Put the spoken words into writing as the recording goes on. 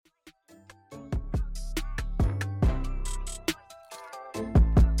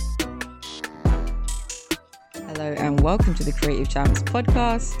Hello and welcome to the Creative Champs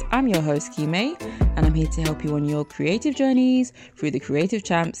podcast. I'm your host Kime and I'm here to help you on your creative journeys through the Creative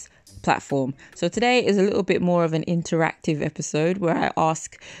Champs platform. So today is a little bit more of an interactive episode where I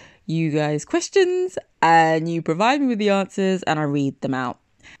ask you guys questions and you provide me with the answers and I read them out.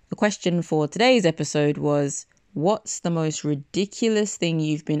 The question for today's episode was, what's the most ridiculous thing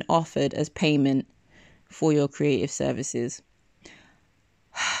you've been offered as payment for your creative services?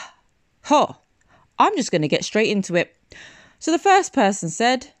 I'm just going to get straight into it. So the first person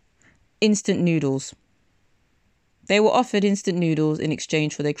said instant noodles. They were offered instant noodles in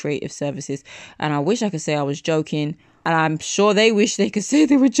exchange for their creative services. And I wish I could say I was joking. And I'm sure they wish they could say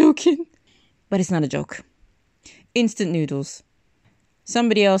they were joking. But it's not a joke. Instant noodles.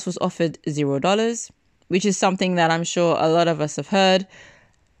 Somebody else was offered $0, which is something that I'm sure a lot of us have heard.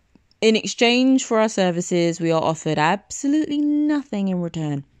 In exchange for our services, we are offered absolutely nothing in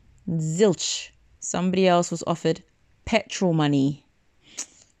return. Zilch. Somebody else was offered petrol money.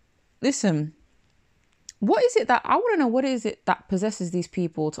 Listen, I want to know what is it that possesses these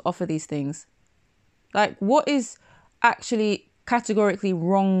people to offer these things? Like, what is actually categorically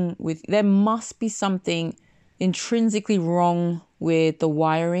wrong with, there must be something intrinsically wrong with the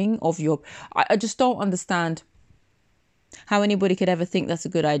wiring of your, I just don't understand how anybody could ever think that's a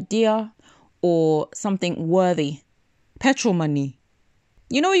good idea or something worthy. Petrol money.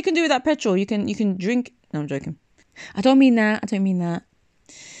 You know what you can do with that petrol? You can drink. No, I'm joking. I don't mean that.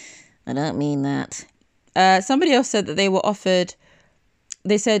 Somebody else said that they were offered,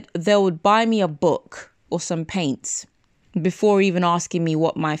 they said they would buy me a book or some paints before even asking me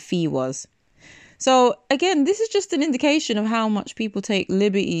what my fee was. So again, this is just an indication of how much people take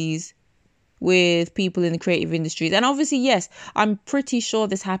liberties with people in the creative industries. And obviously, yes, I'm pretty sure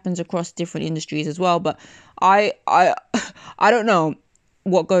this happens across different industries as well. But I don't know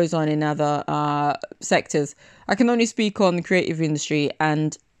what goes on in other sectors. I can only speak on the creative industry,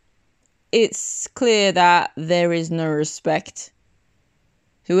 and it's clear that there is no respect.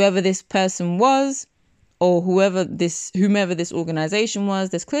 Whoever this person was, or whomever this organization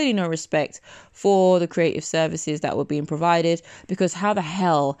was, there's clearly no respect for the creative services that were being provided, because how the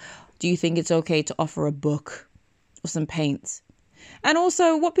hell do you think it's okay to offer a book or some paints? And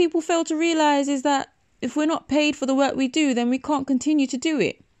also, what people fail to realize is that if we're not paid for the work we do, then we can't continue to do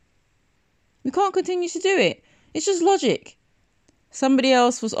it. It's just logic. Somebody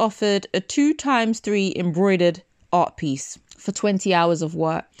else was offered a 2x3 embroidered art piece for 20 hours of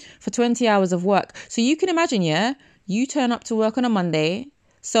work. So you can imagine, yeah, you turn up to work on a Monday.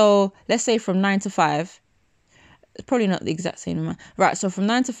 So let's say from 9 to 5. It's probably not the exact same amount. Right, so from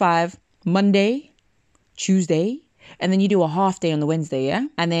 9 to 5, Monday, Tuesday, and then you do a half day on the Wednesday, yeah?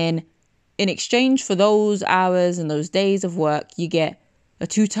 And then in exchange for those hours and those days of work, you get a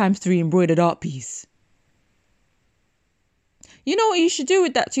 2x3 embroidered art piece. You know what you should do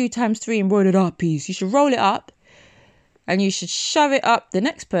with that 2x3 embroidered art piece? You should roll it up and you should shove it up. The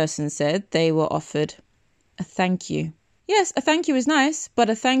next person said they were offered a thank you. Yes, a thank you is nice, but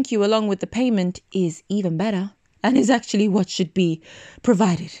a thank you along with the payment is even better and is actually what should be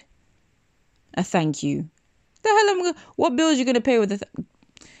provided. A thank you. What bills are you going to pay with a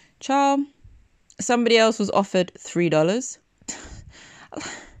child? Somebody else was offered $3.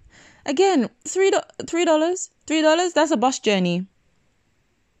 Again, $3, that's a bus journey.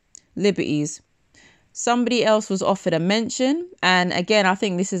 Liberties. Somebody else was offered a mention. And again, I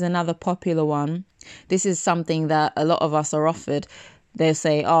think this is another popular one. This is something that a lot of us are offered. They'll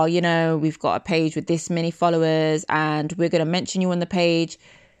say, oh, you know, we've got a page with this many followers and we're going to mention you on the page.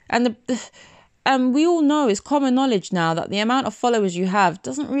 And we all know, it's common knowledge now that the amount of followers you have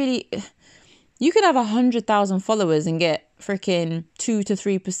doesn't really... You could have 100,000 followers and get freaking 2 to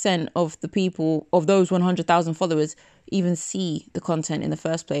 3% of the people of those 100,000 followers even see the content in the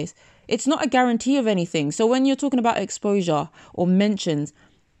first place. It's not a guarantee of anything. So when you're talking about exposure or mentions,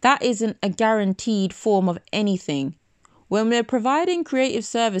 that isn't a guaranteed form of anything. When we're providing creative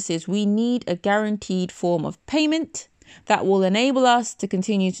services, we need a guaranteed form of payment that will enable us to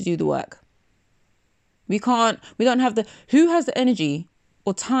continue to do the work. We don't have who has the energy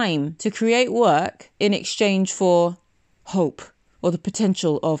or time to create work in exchange for hope or the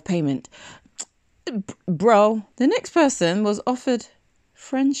potential of payment? Bro, the next person was offered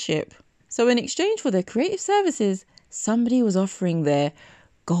friendship. So in exchange for their creative services, somebody was offering their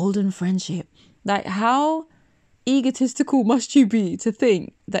golden friendship. Like, how egotistical must you be to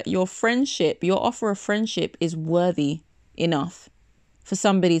think that your offer of friendship is worthy enough for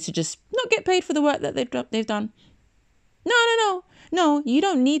somebody to just not get paid for the work that they've done? No, you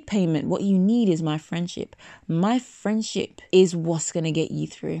don't need payment. What you need is my friendship. My friendship is what's going to get you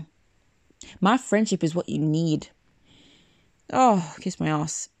through. My friendship is what you need. Oh, kiss my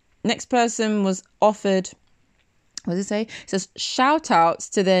ass. Next person was offered, what does it say? It says shout outs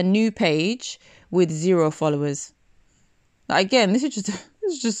to their new page with 0 followers. Like, again, this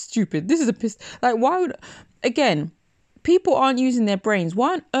is just stupid. This is a piss. Like, why would, again, people aren't using their brains.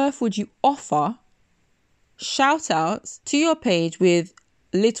 Why on earth would you offer shout outs to your page with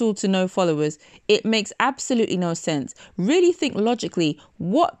little to no followers? It makes absolutely no sense. Really think logically.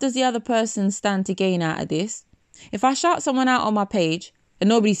 What does the other person stand to gain out of this? If I shout someone out on my page and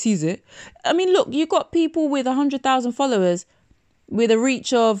nobody sees it, I mean, look, you've got people with 100,000 followers with a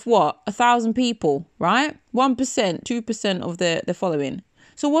reach of 1,000 people, right? 1%, 2% of the following.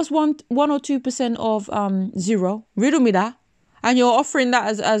 So what's 1 or 2% of 0? Riddle me that. And you're offering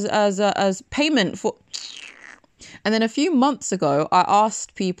that as payment for. And then a few months ago, I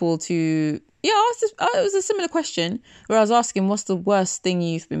asked people to, it was a similar question where I was asking, what's the worst thing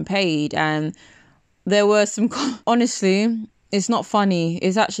you've been paid? And there were some, honestly, it's not funny.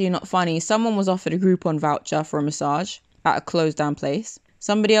 It's actually not funny. Someone was offered a Groupon voucher for a massage at a closed down place.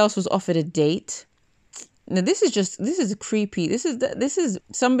 Somebody else was offered a date. Now this is creepy.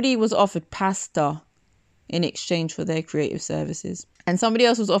 Somebody was offered pasta in exchange for their creative services. And somebody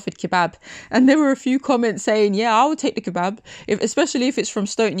else was offered kebab. And there were a few comments saying, yeah, I would take the kebab, especially if it's from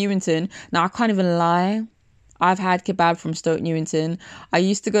Stoke Newington. Now, I can't even lie. I've had kebab from Stoke Newington. I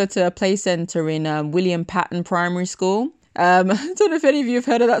used to go to a play centre in William Patton Primary School. I don't know if any of you have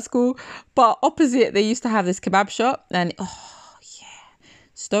heard of that school, but opposite, they used to have this kebab shop. And,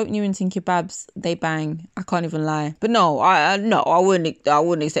 Stoke Newington kebabs, they bang. I can't even lie. But no, I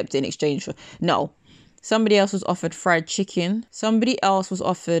wouldn't accept it in exchange for, no. Somebody else was offered fried chicken. Somebody else was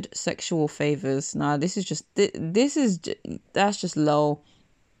offered sexual favors. Nah, that's just low.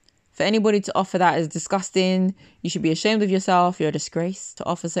 For anybody to offer that is disgusting. You should be ashamed of yourself. You're a disgrace to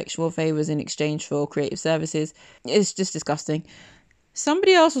offer sexual favors in exchange for creative services. It's just disgusting.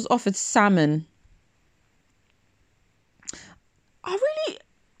 Somebody else was offered salmon.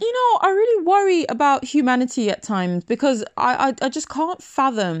 I really worry about humanity at times because I just can't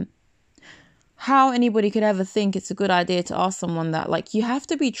fathom how anybody could ever think it's a good idea to ask someone that. Like, you have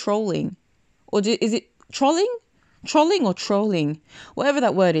to be trolling. Is it trolling? Trolling or trolling? Whatever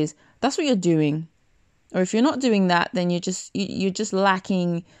that word is, that's what you're doing. Or if you're not doing that, then you're just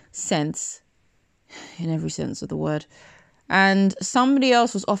lacking sense in every sense of the word. And somebody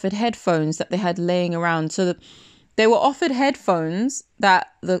else was offered headphones that they had laying around. So they were offered headphones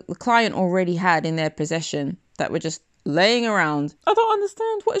that the client already had in their possession that were just laying around. I don't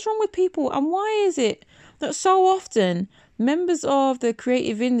understand what is wrong with people, and why is it that so often members of the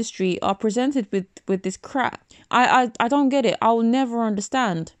creative industry are presented with this crap? I don't get it. I will never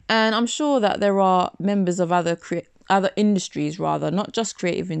understand. And I'm sure that there are members of other industries, rather, not just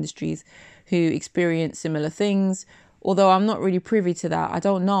creative industries, who experience similar things. Although I'm not really privy to that. I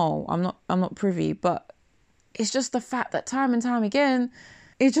don't know. I'm not privy, but it's just the fact that time and time again,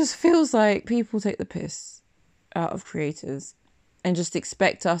 it just feels like people take the piss out of creators and just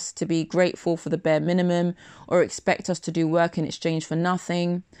expect us to be grateful for the bare minimum or expect us to do work in exchange for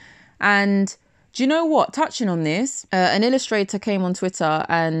nothing. And do you know what? Touching on this, an illustrator came on Twitter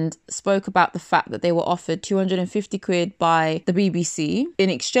and spoke about the fact that they were offered 250 quid by the BBC in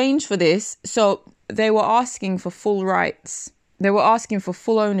exchange for this. So they were asking for full rights. They were asking for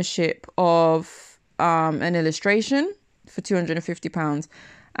full ownership of an illustration for £250.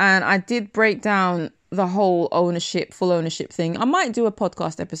 And I did break down the whole full ownership thing. I might do a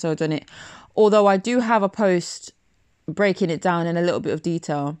podcast episode on it, although I do have a post breaking it down in a little bit of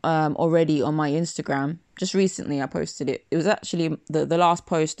detail already on my Instagram. Just recently I posted it. It was actually the last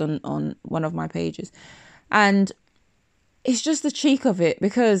post on one of my pages. And it's just the cheek of it,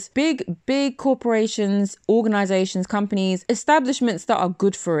 because big corporations, organizations, companies, establishments that are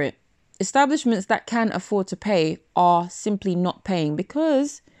good for it, establishments that can afford to pay are simply not paying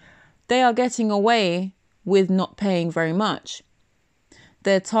because they are getting away with not paying very much.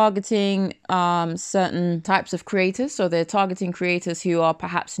 They're targeting certain types of creators. So they're targeting creators who are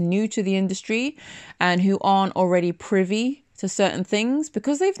perhaps new to the industry and who aren't already privy to certain things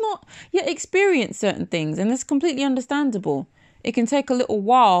because they've not yet experienced certain things. And that's completely understandable. It can take a little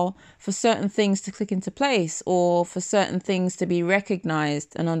while for certain things to click into place or for certain things to be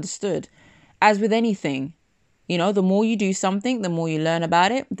recognized and understood. As with anything, you know, the more you do something, the more you learn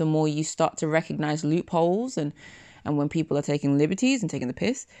about it, the more you start to recognize loopholes and when people are taking liberties and taking the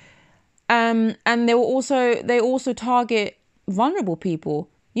piss. And they also target vulnerable people,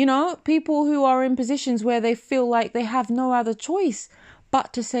 you know, people who are in positions where they feel like they have no other choice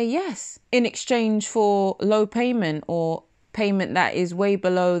but to say yes in exchange for low payment or payment that is way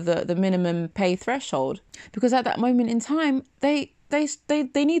below the minimum pay threshold, because at that moment in time they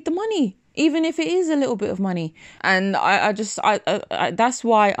need the money, even if it is a little bit of money. And I that's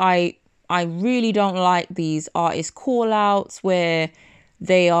why I really don't like these artist call outs where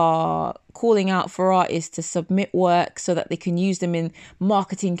they are calling out for artists to submit work so that they can use them in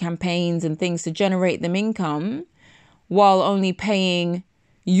marketing campaigns and things to generate them income, while only paying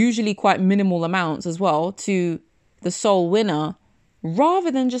usually quite minimal amounts as well to the sole winner,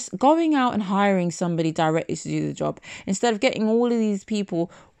 rather than just going out and hiring somebody directly to do the job, instead of getting all of these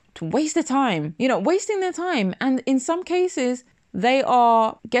people to waste their time, wasting their time. And in some cases, they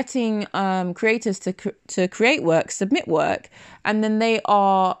are getting creators to create work, submit work, and then they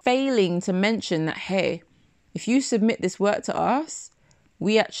are failing to mention that, hey, if you submit this work to us,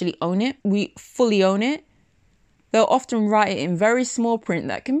 we actually own it. We fully own it. They'll often write it in very small print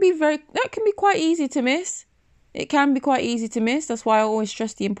that can be quite easy to miss. It can be quite easy to miss. That's why I always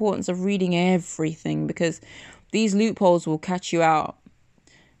stress the importance of reading everything, because these loopholes will catch you out.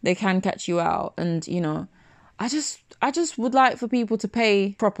 They can catch you out. And, I just would like for people to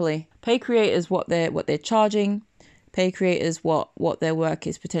pay properly. Pay creators what they're charging. Pay creators what their work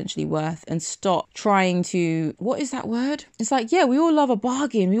is potentially worth, and stop trying to, what is that word? It's like, yeah, we all love a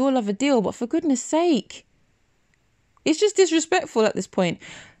bargain. We all love a deal. But for goodness sake, it's just disrespectful at this point.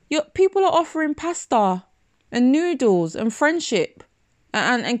 People are offering pasta and noodles and friendship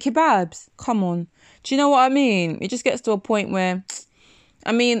and kebabs. Come on. Do you know what I mean? It just gets to a point where,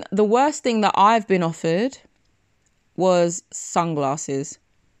 the worst thing that I've been offered was sunglasses.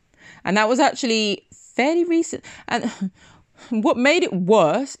 And that was actually fairly recent. And what made it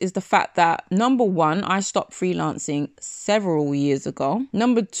worse is the fact that, number one, I stopped freelancing several years ago.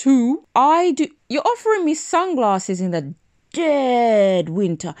 Number two, you're offering me sunglasses in the dead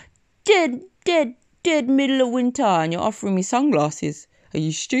winter. Dead middle of winter, and you're offering me sunglasses. Are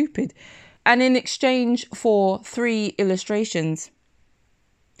you stupid? And in exchange for 3 illustrations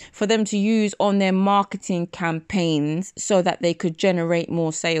for them to use on their marketing campaigns so that they could generate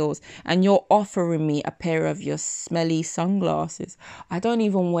more sales, and you're offering me a pair of your smelly sunglasses. I don't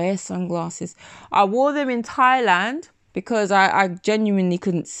even wear sunglasses. I wore them in Thailand because I genuinely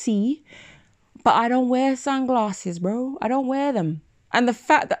couldn't see, but I don't wear sunglasses, bro. I don't wear them. And the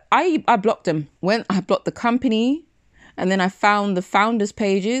fact that I blocked them. When I blocked the company, and then I found the founders'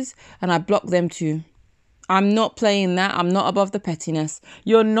 pages and I blocked them too. I'm not playing that. I'm not above the pettiness.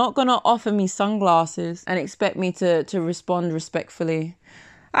 You're not going to offer me sunglasses and expect me to respond respectfully.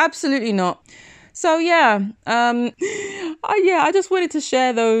 Absolutely not. So yeah, I just wanted to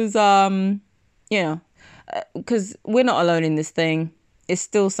share those, because we're not alone in this thing. It's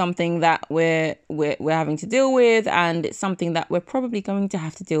still something that we're having to deal with, and it's something that we're probably going to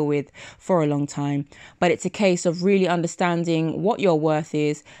have to deal with for a long time. But it's a case of really understanding what your worth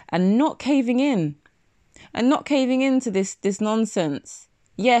is and not caving in. And not caving into this nonsense.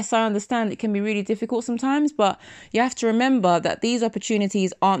 Yes, I understand it can be really difficult sometimes, but you have to remember that these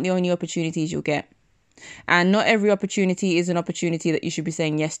opportunities aren't the only opportunities you'll get. And not every opportunity is an opportunity that you should be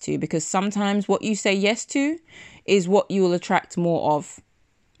saying yes to, because sometimes what you say yes to is what you will attract more of.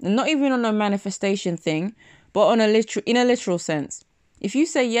 And not even on a manifestation thing, but in a literal sense. If you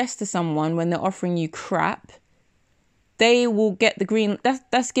say yes to someone when they're offering you crap, they will get the green.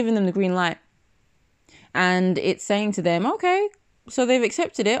 That's giving them the green light. And it's saying to them, okay, so they've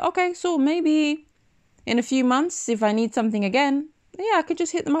accepted it. Okay, so maybe in a few months, if I need something again, yeah, I could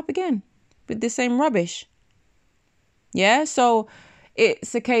just hit them up again with the same rubbish. Yeah, so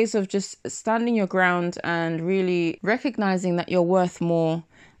it's a case of just standing your ground and really recognizing that you're worth more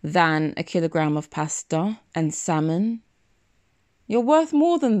than a kilogram of pasta and salmon. You're worth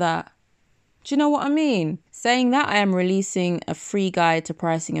more than that. Do you know what I mean? Saying that, I am releasing a free guide to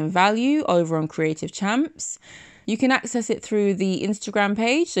pricing and value over on Creative Champs. You can access it through the Instagram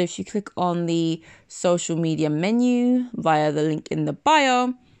page. So if you click on the social media menu via the link in the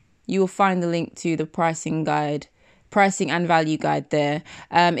bio, you will find the link to the pricing and value guide there.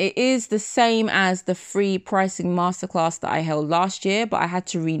 It is the same as the free pricing masterclass that I held last year, but I had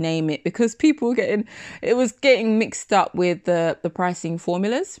to rename it because it was getting mixed up with the pricing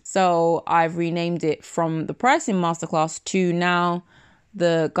formulas. So I've renamed it from the pricing masterclass to now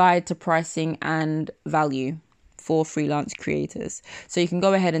the guide to pricing and value for freelance creators. So you can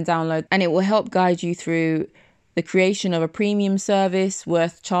go ahead and download, and it will help guide you through the creation of a premium service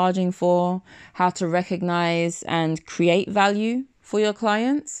worth charging for, how to recognize and create value for your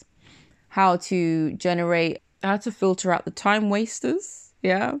clients, how to filter out the time wasters,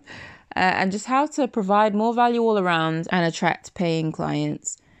 and just how to provide more value all around and attract paying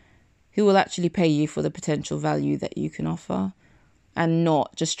clients. who will actually pay you for the potential value that you can offer, and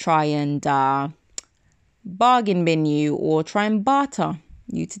not just try and bargain bin you or try and barter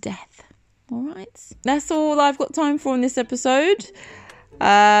you to death. All right. That's all I've got time for in this episode.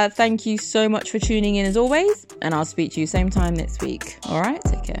 Thank you so much for tuning in as always, and I'll speak to you same time next week. All right.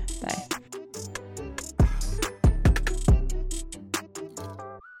 Take care. Bye.